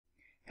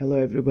Hello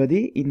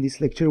everybody, in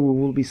this lecture we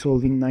will be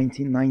solving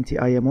 1990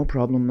 IMO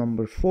problem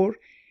number 4.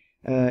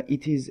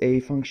 It is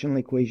a functional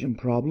equation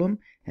problem,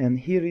 and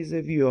here is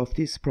a view of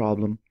this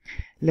problem.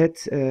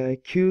 Let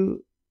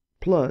Q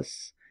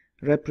plus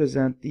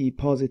represent the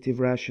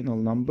positive rational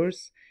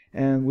numbers,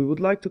 and we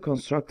would like to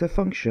construct a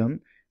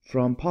function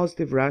from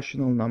positive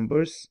rational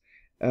numbers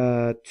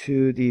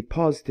to the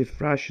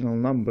positive rational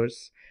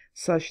numbers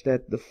such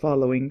that the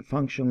following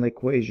functional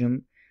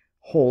equation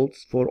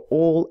holds for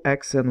all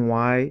x and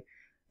y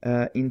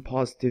in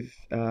positive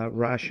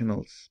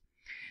rationals.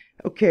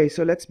 Okay,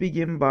 so let's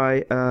begin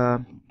by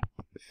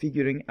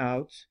figuring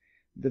out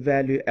the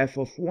value f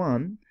of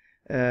 1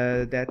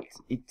 that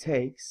it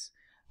takes.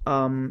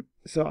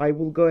 So I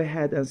will go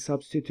ahead and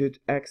substitute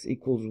x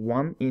equals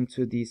 1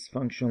 into this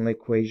functional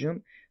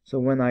equation. So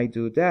when I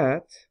do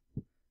that,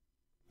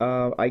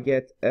 I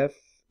get f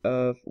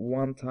of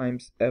 1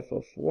 times f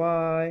of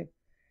y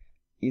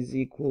is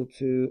equal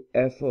to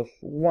f of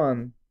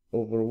 1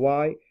 over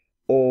y,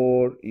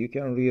 or you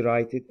can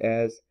rewrite it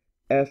as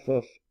f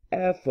of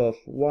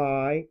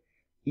y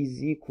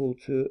is equal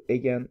to,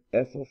 again,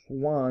 f of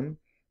 1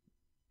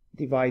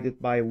 divided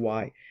by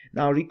y.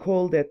 Now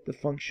recall that the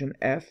function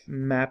f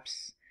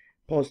maps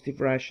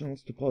positive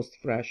rationals to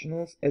positive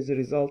rationals. As a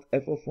result,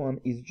 f of 1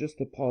 is just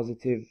a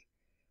positive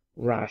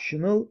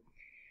rational,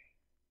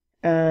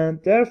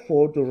 and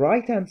therefore the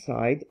right hand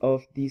side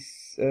of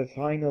this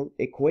final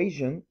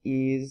equation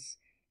is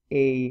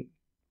a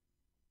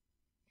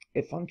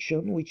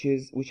function which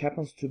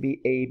happens to be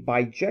a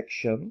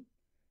bijection,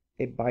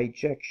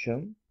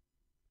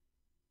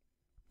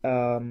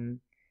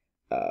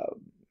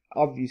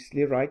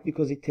 obviously, right,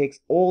 because it takes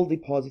all the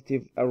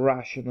positive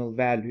rational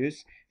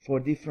values for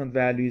different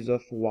values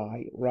of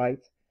y,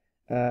 right,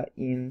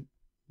 in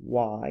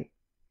y.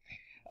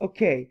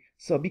 Okay,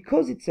 so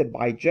because it's a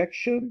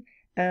bijection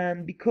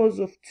and because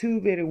of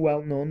two very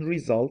well-known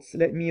results,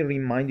 let me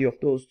remind you of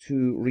those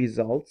two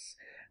results.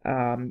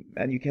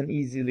 And you can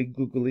easily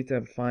Google it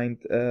and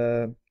find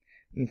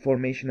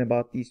information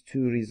about these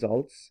two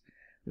results.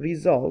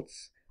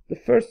 The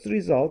first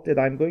result that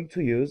I'm going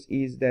to use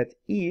is that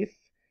if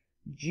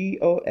g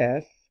of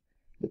f,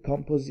 the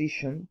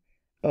composition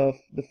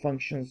of the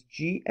functions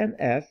g and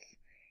f,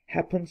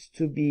 happens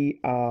to be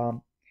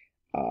an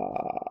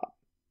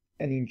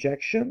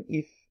injection,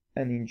 if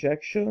an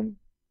injection,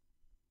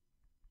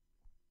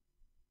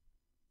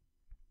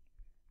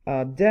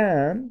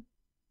 then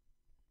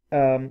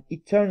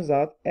it turns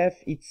out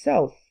f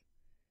itself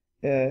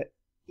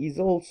is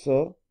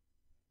also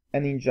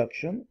an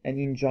injunction,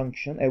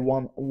 a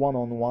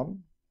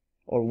one-on-one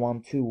or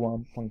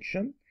one-to-one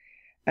function.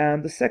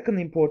 And the second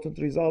important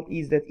result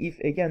is that if,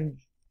 again,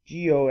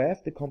 g of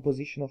f, the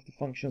composition of the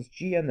functions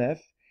g and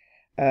f,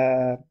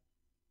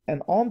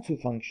 an onto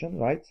function,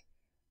 right,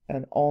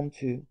 an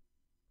onto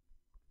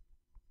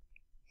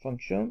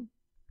function,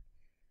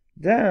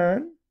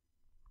 then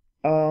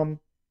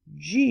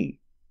g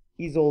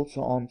is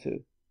also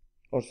onto,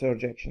 or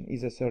surjection,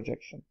 is a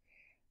surjection,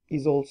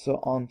 is also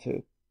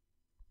onto.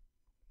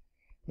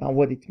 Now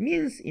what it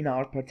means in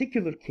our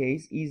particular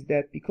case is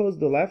that because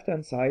the left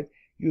hand side,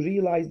 you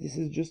realize this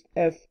is just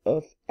f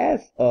of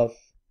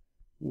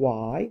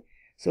y,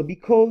 so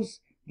because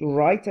the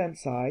right hand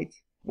side,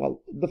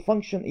 well, the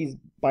function is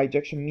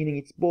bijection, meaning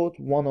it's both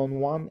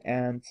one-on-one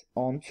and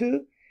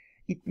onto.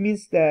 It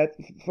means that,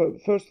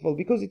 first of all,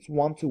 because it's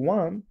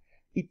one-to-one,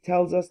 it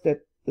tells us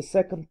that the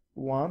second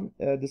one,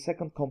 the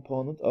second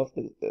component of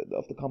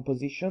the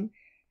composition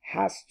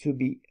has to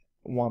be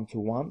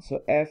one-to-one.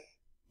 So f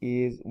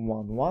is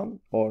 1-1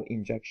 or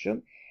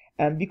injection,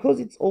 and because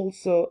it's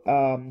also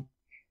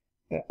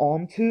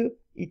onto,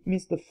 it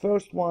means the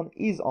first one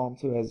is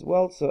onto as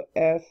well. So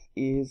f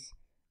is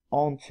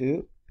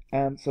onto,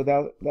 and so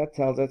that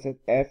tells us that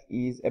f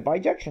is a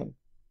bijection.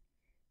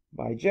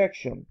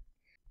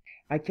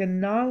 I can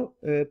now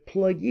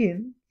plug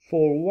in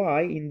for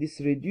y in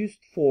this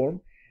reduced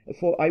form.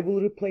 I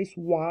will replace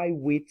y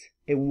with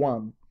a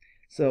 1.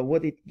 So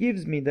what it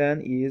gives me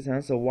then is,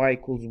 and so y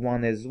equals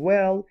 1 as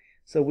well.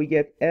 So we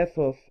get f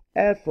of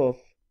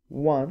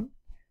 1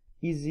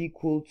 is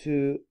equal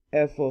to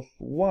f of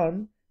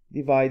 1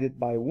 divided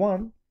by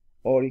 1,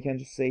 or you can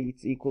just say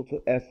it's equal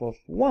to f of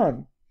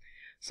 1.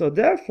 So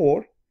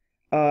therefore,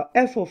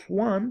 f of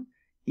 1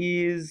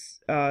 is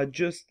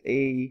just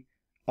a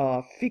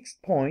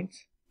fixed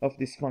point of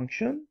this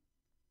function.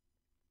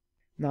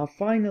 Now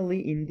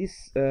finally, in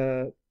this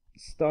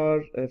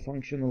star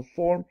functional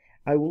form,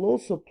 I will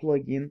also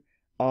plug in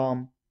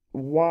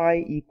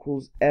y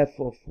equals f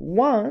of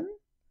 1.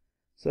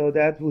 So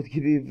that would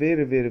be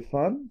very, very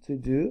fun to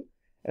do.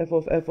 f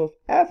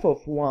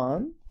of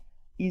 1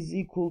 is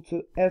equal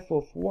to f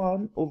of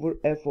 1 over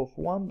f of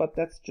 1, but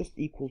that's just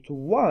equal to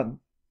 1.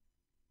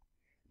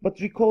 But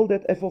recall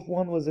that f of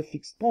 1 was a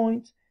fixed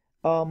point.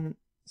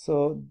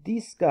 So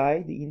this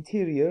guy, the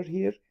interior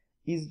here,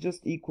 is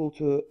just equal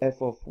to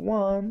f of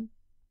 1.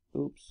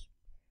 Oops.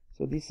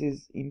 So this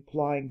is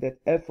implying that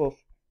f of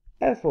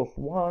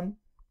 1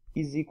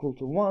 is equal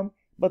to 1.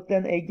 But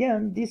then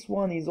again, this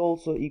one is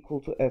also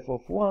equal to f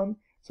of 1.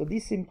 So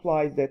this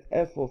implies that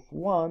f of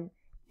 1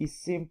 is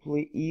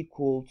simply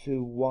equal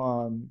to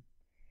 1.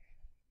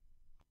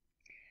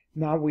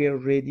 Now we are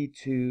ready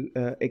to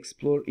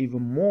explore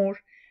even more.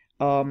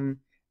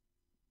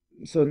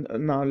 So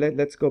now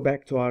let's go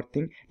back to our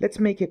thing. Let's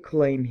make a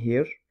claim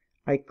here.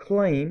 I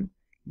claim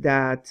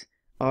that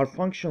our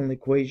functional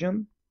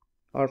equation,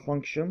 our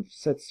function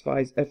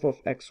satisfies f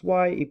of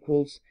xy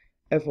equals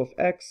f of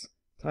x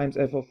times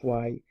f of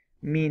y,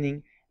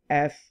 meaning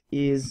f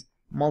is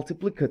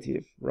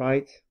multiplicative,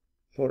 right,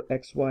 for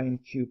x, y,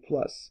 and q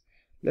plus.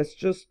 Let's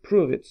just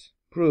prove it.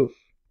 Proof.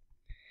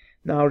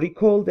 Now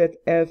recall that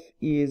f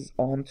is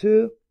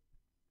onto.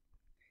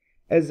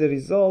 As a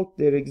result,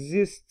 there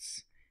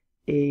exists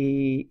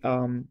a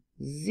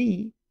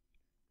z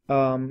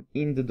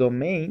in the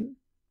domain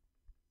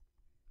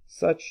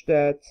such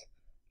that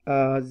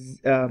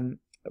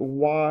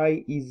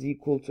y is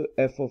equal to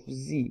f of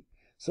z.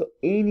 So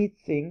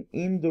anything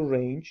in the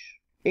range,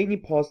 any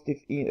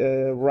positive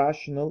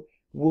rational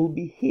will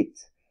be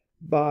hit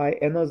by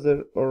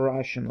another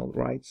rational,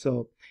 right?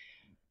 So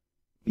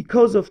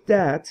because of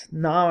that,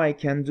 now I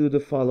can do the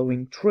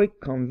following trick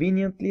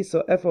conveniently.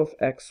 So f of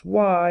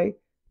xy,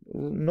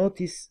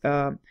 notice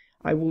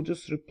I will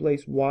just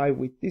replace y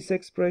with this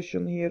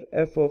expression here,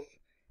 f of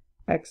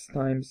x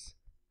times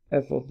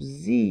f of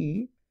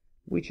z,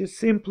 which is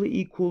simply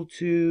equal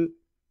to,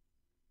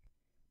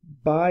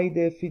 by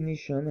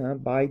definition,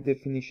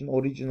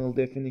 original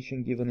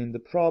definition given in the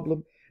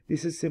problem,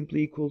 this is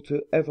simply equal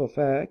to f of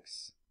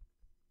x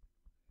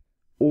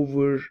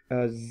over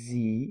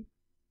z.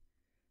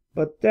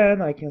 But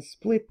then I can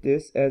split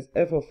this as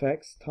f of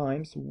x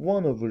times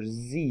 1 over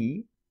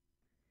z.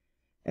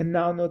 And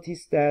now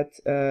notice that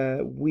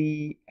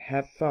we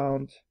have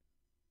found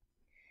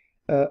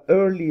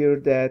earlier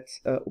that,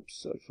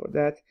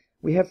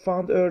 we have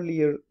found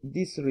earlier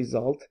this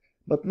result.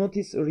 But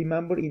notice,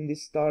 remember in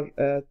this star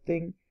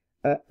thing,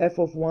 f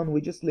of 1,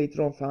 we just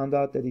later on found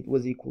out that it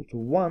was equal to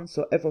 1.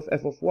 So f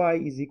of y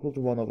is equal to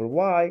 1 over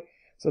y.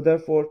 So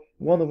therefore,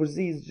 1 over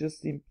z is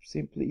just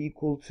simply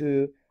equal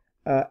to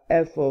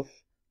f of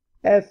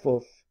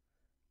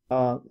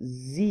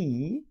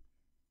z,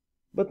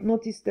 but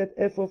notice that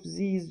f of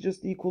z is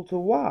just equal to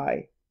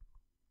y.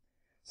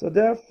 So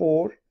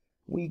therefore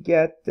we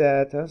get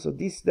that, so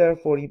this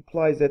therefore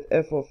implies that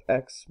f of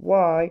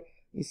xy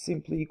is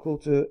simply equal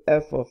to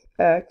f of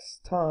x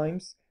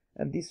times,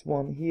 and this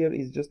one here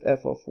is just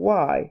f of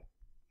y.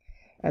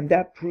 And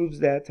that proves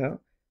that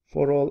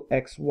for all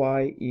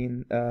xy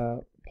in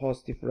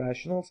positive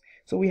rationals.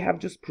 So we have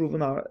just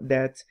proven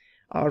that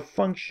our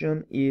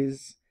function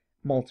is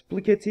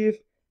multiplicative,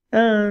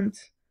 and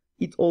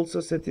it also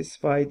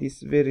satisfies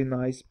this very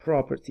nice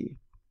property,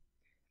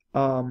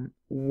 1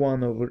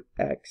 over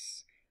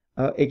x,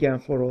 again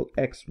for all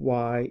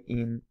xy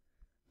in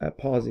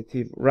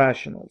positive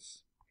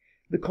rationals.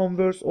 The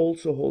converse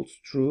also holds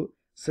true,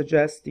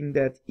 suggesting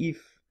that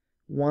if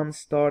one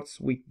starts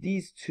with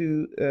these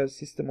two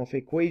system of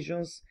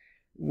equations,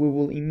 we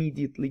will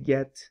immediately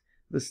get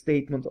the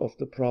statement of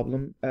the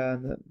problem,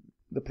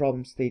 the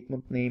problem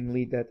statement,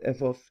 namely that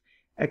f of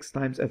x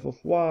times f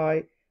of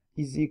y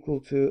is equal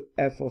to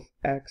f of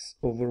x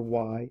over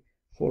y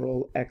for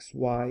all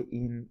xy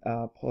in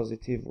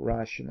positive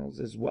rationals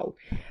as well.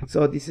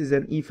 So this is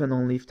an if and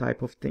only if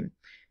type of thing.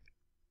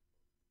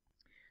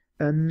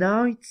 And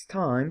now it's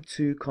time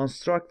to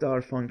construct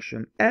our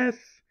function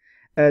f,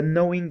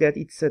 knowing that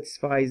it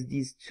satisfies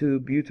these two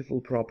beautiful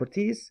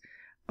properties.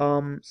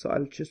 So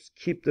I'll just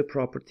keep the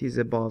properties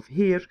above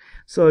here.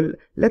 So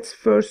let's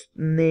first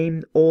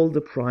name all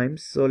the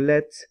primes. So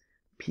let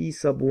p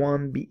sub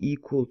 1 be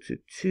equal to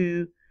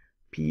 2.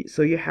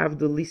 So you have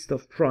the list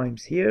of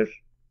primes here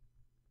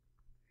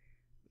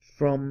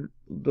from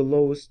the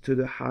lowest to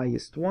the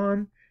highest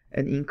one,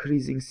 an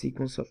increasing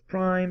sequence of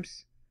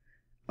primes,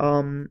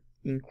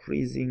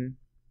 increasing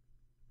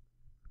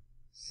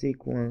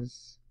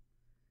sequence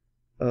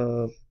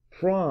of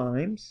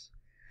primes.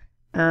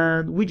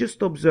 And we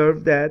just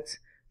observe that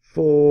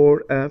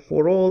for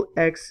all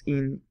x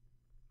in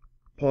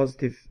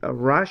positive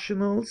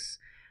rationals,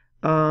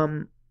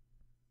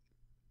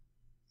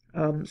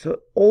 so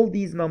all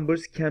these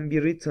numbers can be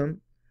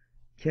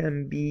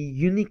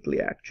uniquely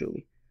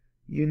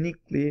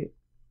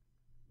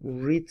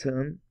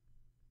written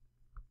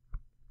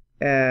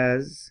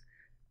as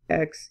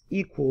x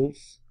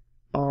equals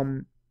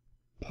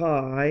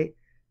pi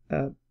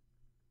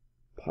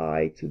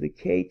to the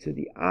k to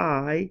the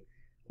I,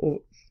 or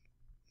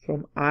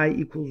from I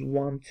equals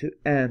 1 to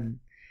n.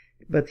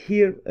 But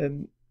here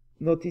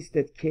notice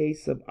that k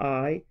sub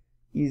I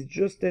is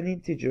just an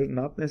integer,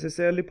 not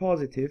necessarily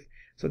positive,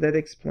 so that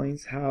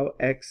explains how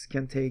x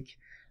can take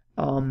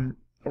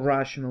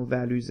rational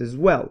values as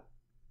well.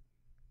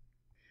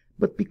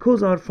 But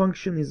because our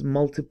function is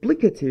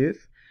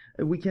multiplicative,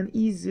 we can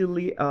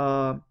easily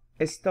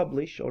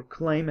establish or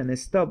claim and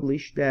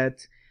establish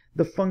that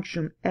the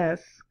function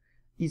f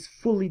is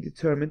fully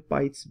determined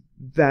by its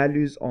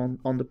values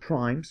on the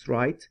primes,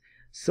 right?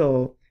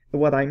 So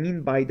what I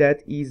mean by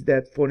that is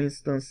that, for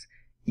instance,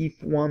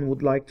 if one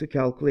would like to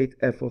calculate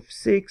f of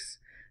 6,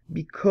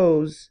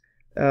 because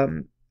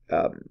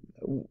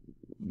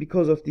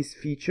because of this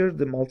feature,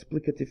 the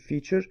multiplicative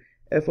feature,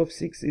 f of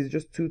 6 is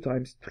just 2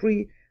 times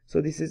 3. So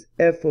this is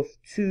f of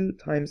 2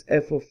 times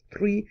f of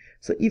 3.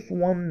 So if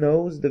one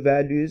knows the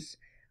values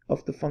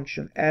of the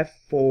function f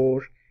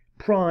for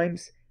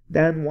primes,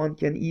 then one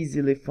can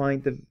easily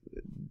find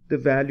the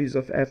values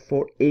of f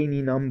for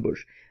any number,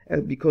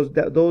 because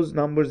those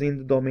numbers in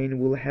the domain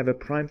will have a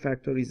prime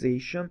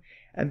factorization,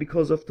 and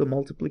because of the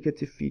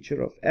multiplicative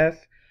feature of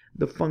f,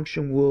 the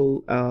function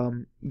will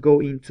go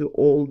into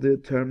all the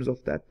terms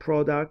of that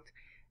product.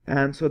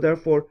 And so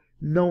therefore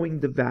knowing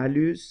the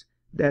values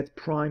that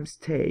primes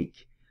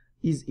take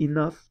is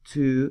enough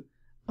to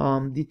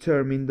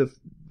determine the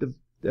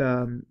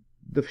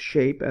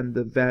shape and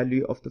the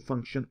value of the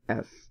function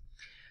f.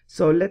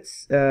 So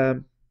let's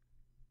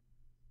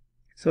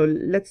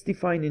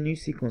define a new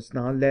sequence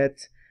now.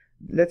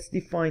 Let's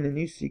define a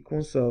new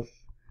sequence of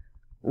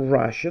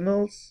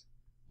rationals,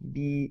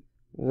 b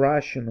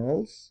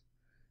rationals,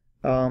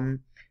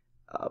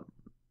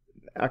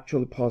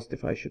 actually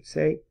positive, I should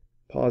say,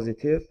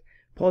 positive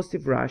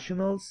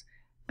rationals.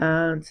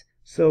 And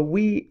so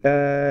we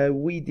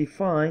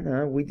define,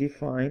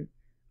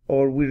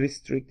 or we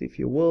restrict, if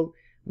you will,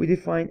 we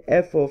define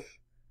f of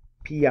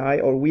pi,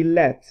 or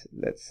let's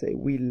say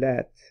we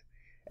let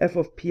f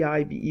of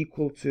pi be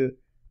equal to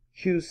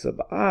q sub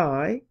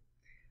I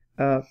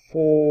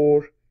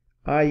for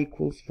I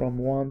equals from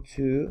 1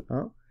 to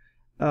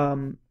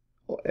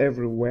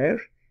everywhere.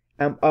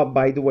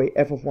 By the way,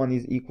 f of 1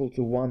 is equal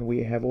to 1.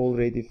 We have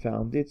already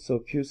found it, so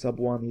q sub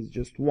 1 is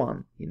just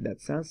 1 in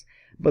that sense.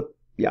 But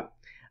yeah,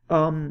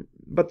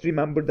 but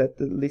remember that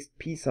the list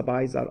p sub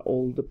i's are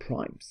all the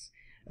primes.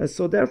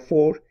 So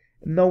therefore,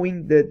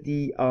 knowing that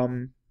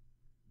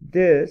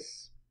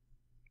this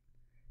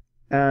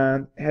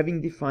and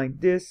having defined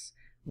this,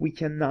 we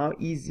can now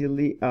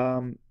easily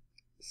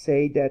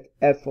say that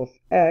f of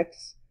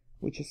x,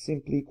 which is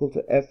simply equal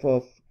to f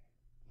of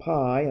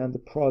pi and the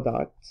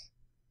product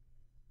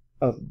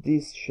of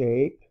this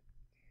shape,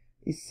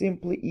 is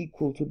simply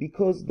equal to,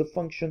 because the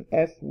function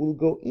f will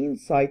go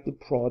inside the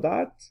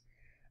product,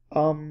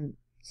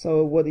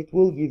 so what it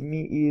will give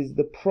me is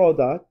the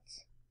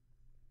product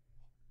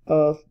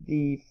of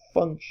the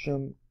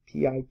function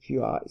pi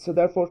qi. So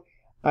therefore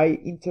I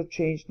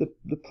interchange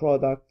the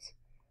product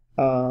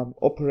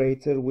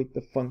operator with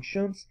the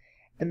functions,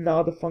 and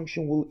now the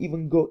function will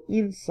even go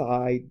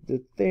inside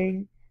the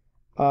thing,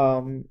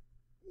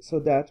 so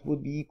that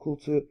would be equal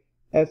to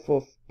f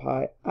of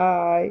pi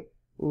I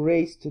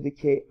raised to the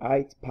kith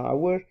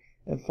power,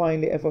 and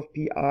finally f of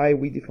pi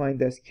we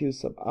defined as q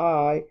sub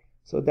I,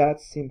 so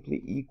that's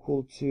simply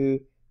equal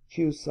to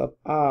q sub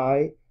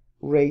I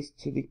raised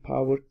to the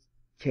power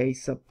k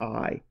sub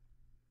I.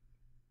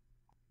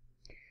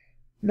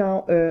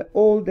 Now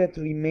all that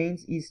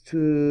remains is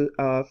to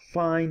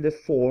find a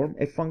form,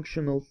 a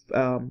functional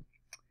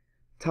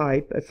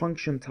type, a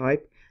function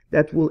type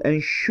that will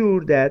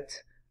ensure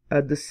that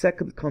the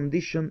second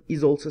condition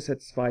is also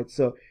satisfied.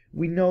 So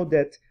we know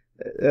that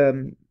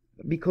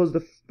because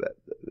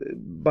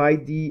by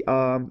the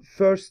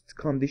first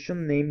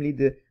condition, namely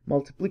the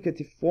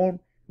multiplicative form,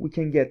 we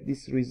can get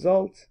this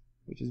result,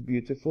 which is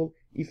beautiful.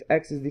 If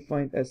x is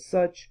defined as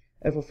such,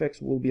 f of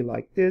x will be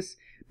like this.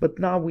 But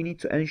now we need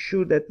to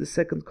ensure that the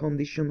second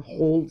condition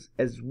holds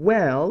as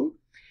well,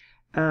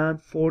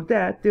 and for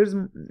that there's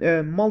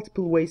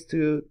multiple ways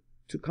to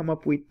come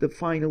up with the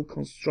final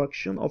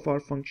construction of our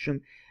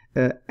function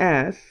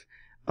f.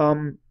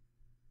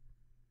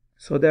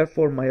 So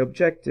therefore my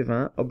objective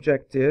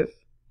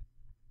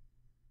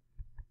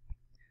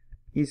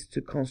is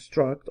to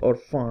construct or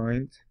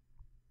find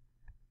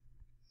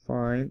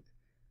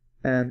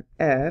an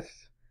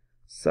f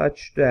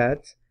such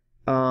that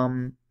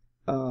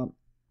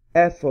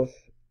f of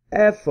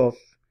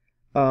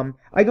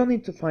I don't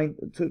need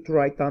to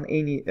write down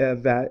any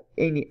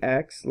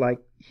x like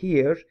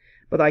here,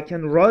 but I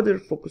can rather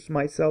focus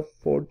myself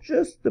for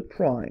just the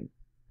prime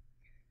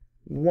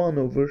 1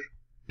 over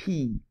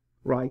p,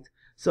 right?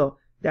 So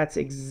that's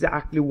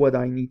exactly what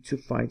I need to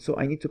find. So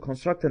I need to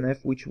construct an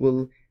f which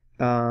will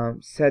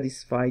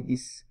satisfy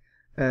this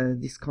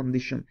this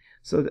condition.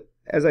 So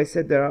as I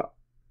said, there are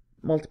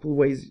multiple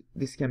ways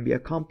this can be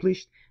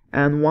accomplished,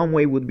 and one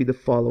way would be the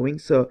following.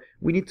 So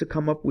we need to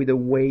come up with a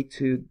way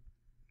to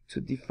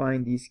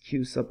define these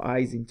q sub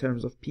i's in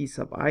terms of p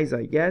sub i's,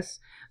 I guess.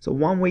 So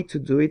one way to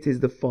do it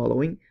is the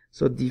following.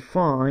 So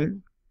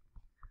define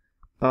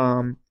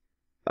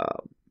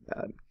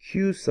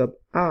q sub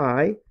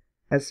I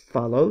as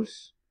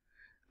follows,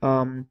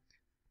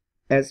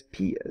 as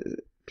p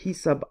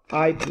sub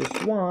I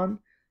plus 1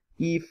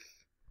 if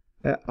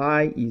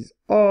I is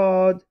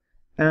odd,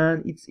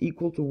 and it's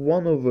equal to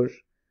 1 over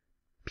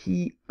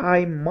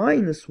pi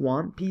minus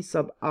 1, p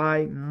sub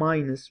I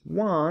minus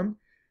 1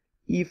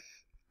 if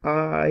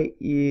I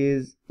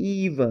is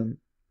even.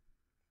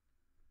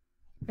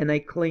 And I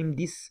claim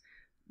this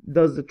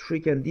does the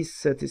trick, and this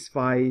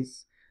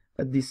satisfies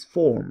this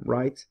form,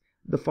 right?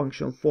 The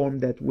functional form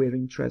that we're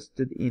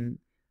interested in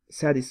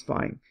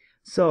satisfying.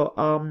 So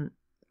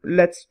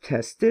let's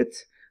test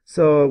it.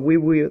 So we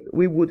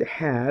would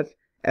have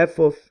f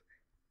of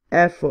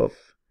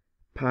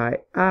pi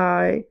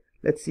I.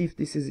 Let's see if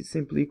this is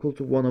simply equal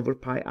to 1 over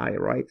pi I,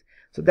 right?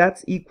 So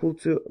that's equal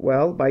to,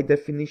 well, by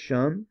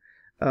definition,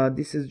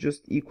 this is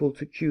just equal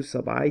to q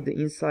sub I. The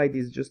inside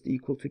is just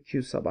equal to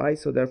q sub I,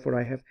 so therefore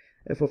I have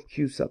f of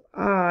q sub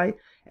I.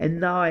 And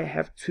now I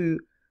have two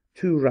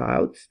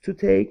routes to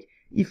take.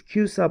 If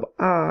q sub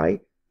I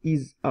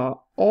is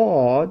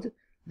odd,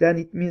 then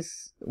it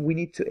means we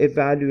need to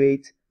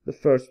evaluate the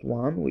first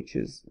one, which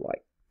is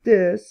like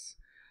this.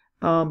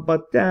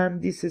 But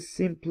then this is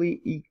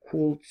simply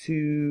equal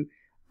to,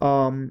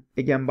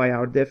 again, by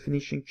our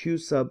definition, q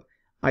sub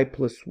I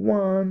plus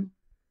 1,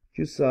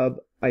 q sub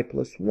I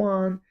plus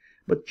 1.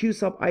 But q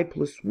sub I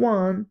plus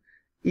 1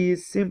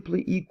 is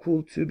simply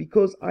equal to,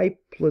 because I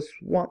plus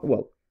 1,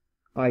 well,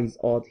 I is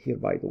odd here,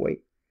 by the way.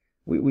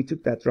 We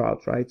took that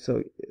route, right?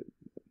 So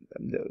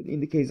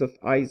in the case of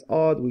I is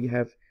odd, we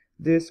have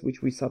this,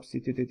 which we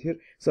substituted here.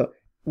 So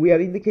we are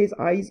in the case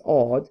I is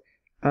odd,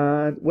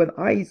 and when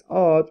I is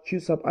odd, q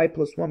sub I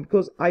plus 1,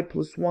 because I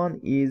plus 1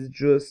 is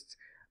just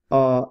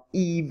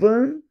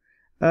even,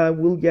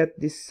 we'll get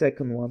this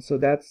second one. So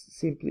that's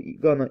simply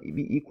gonna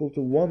be equal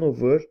to 1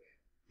 over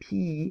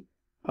p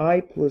I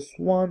plus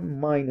 1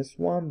 minus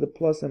 1. The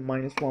plus and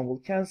minus 1 will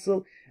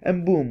cancel,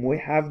 and boom, we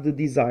have the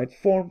desired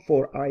form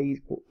for I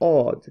equal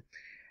odd.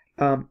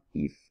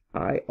 If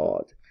I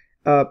odd.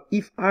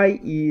 If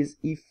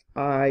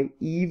I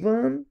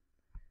even,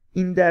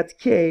 in that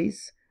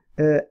case,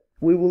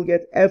 we will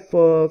get f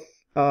of,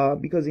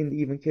 because in the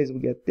even case we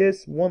get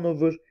this, 1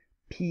 over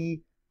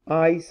p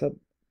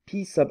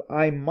sub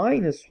I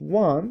minus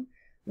 1,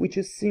 which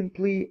is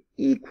simply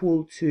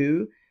equal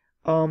to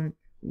 1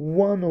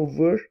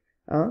 over,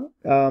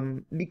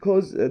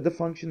 because the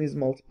function is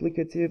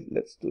multiplicative.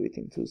 Let's do it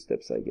in 2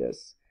 steps, I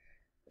guess.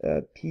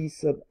 P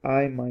sub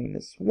I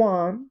minus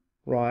 1,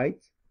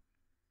 right?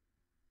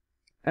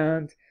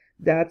 And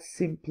that's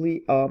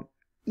simply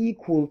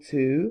equal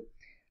to,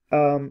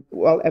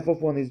 well, f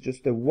of 1 is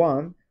just a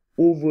 1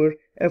 over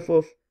f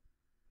of,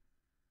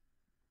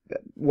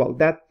 well,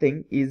 that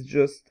thing is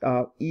just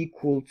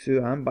equal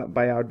to,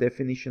 by our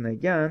definition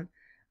again,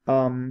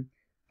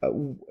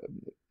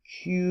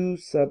 q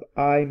sub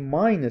I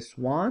minus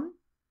 1.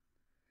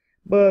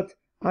 But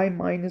I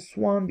minus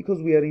 1,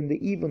 because we are in the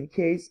even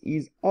case,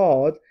 is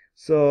odd.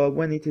 So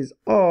when it is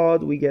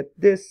odd, we get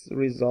this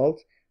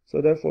result.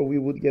 So therefore we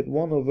would get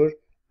 1 over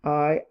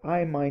I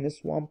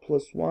minus 1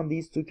 plus 1.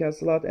 These two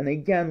cancel out, and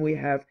again we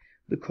have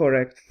the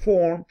correct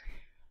form.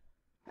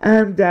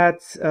 And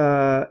that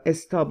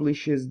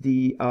establishes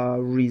the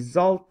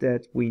result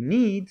that we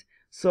need.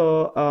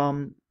 So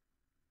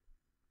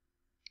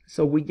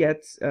so we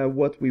get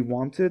what we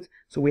wanted.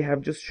 So we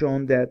have just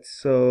shown that,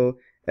 so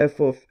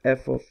f of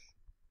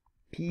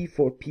p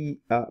for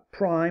p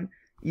prime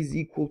is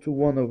equal to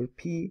 1 over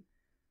p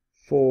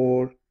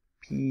for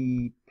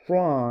p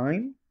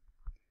prime,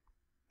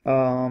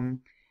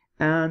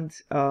 and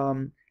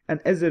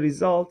as a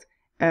result,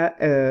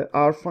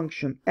 our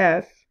function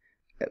f,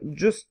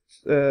 just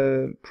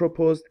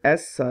proposed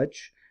as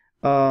such,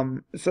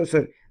 the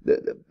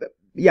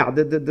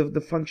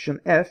function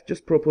f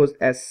just proposed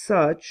as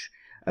such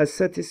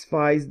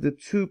satisfies the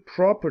two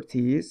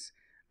properties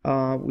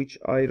which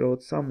I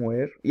wrote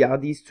somewhere. Yeah,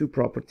 these two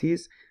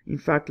properties. In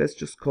fact, let's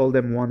just call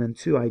them 1 and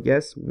 2, I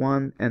guess.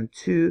 1 and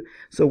 2.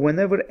 So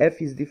whenever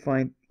f is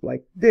defined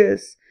like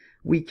this,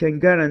 we can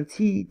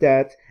guarantee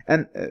that,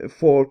 and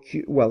for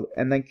q, well,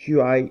 and then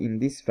qi in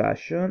this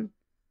fashion,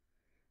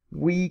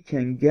 we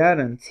can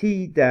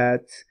guarantee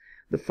that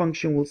the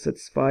function will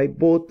satisfy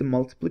both the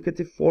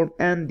multiplicative form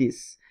and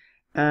this,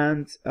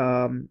 and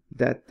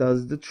that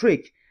does the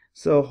trick.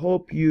 So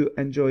hope you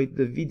enjoyed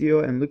the video,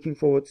 and looking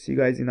forward to see you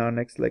guys in our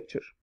next lecture.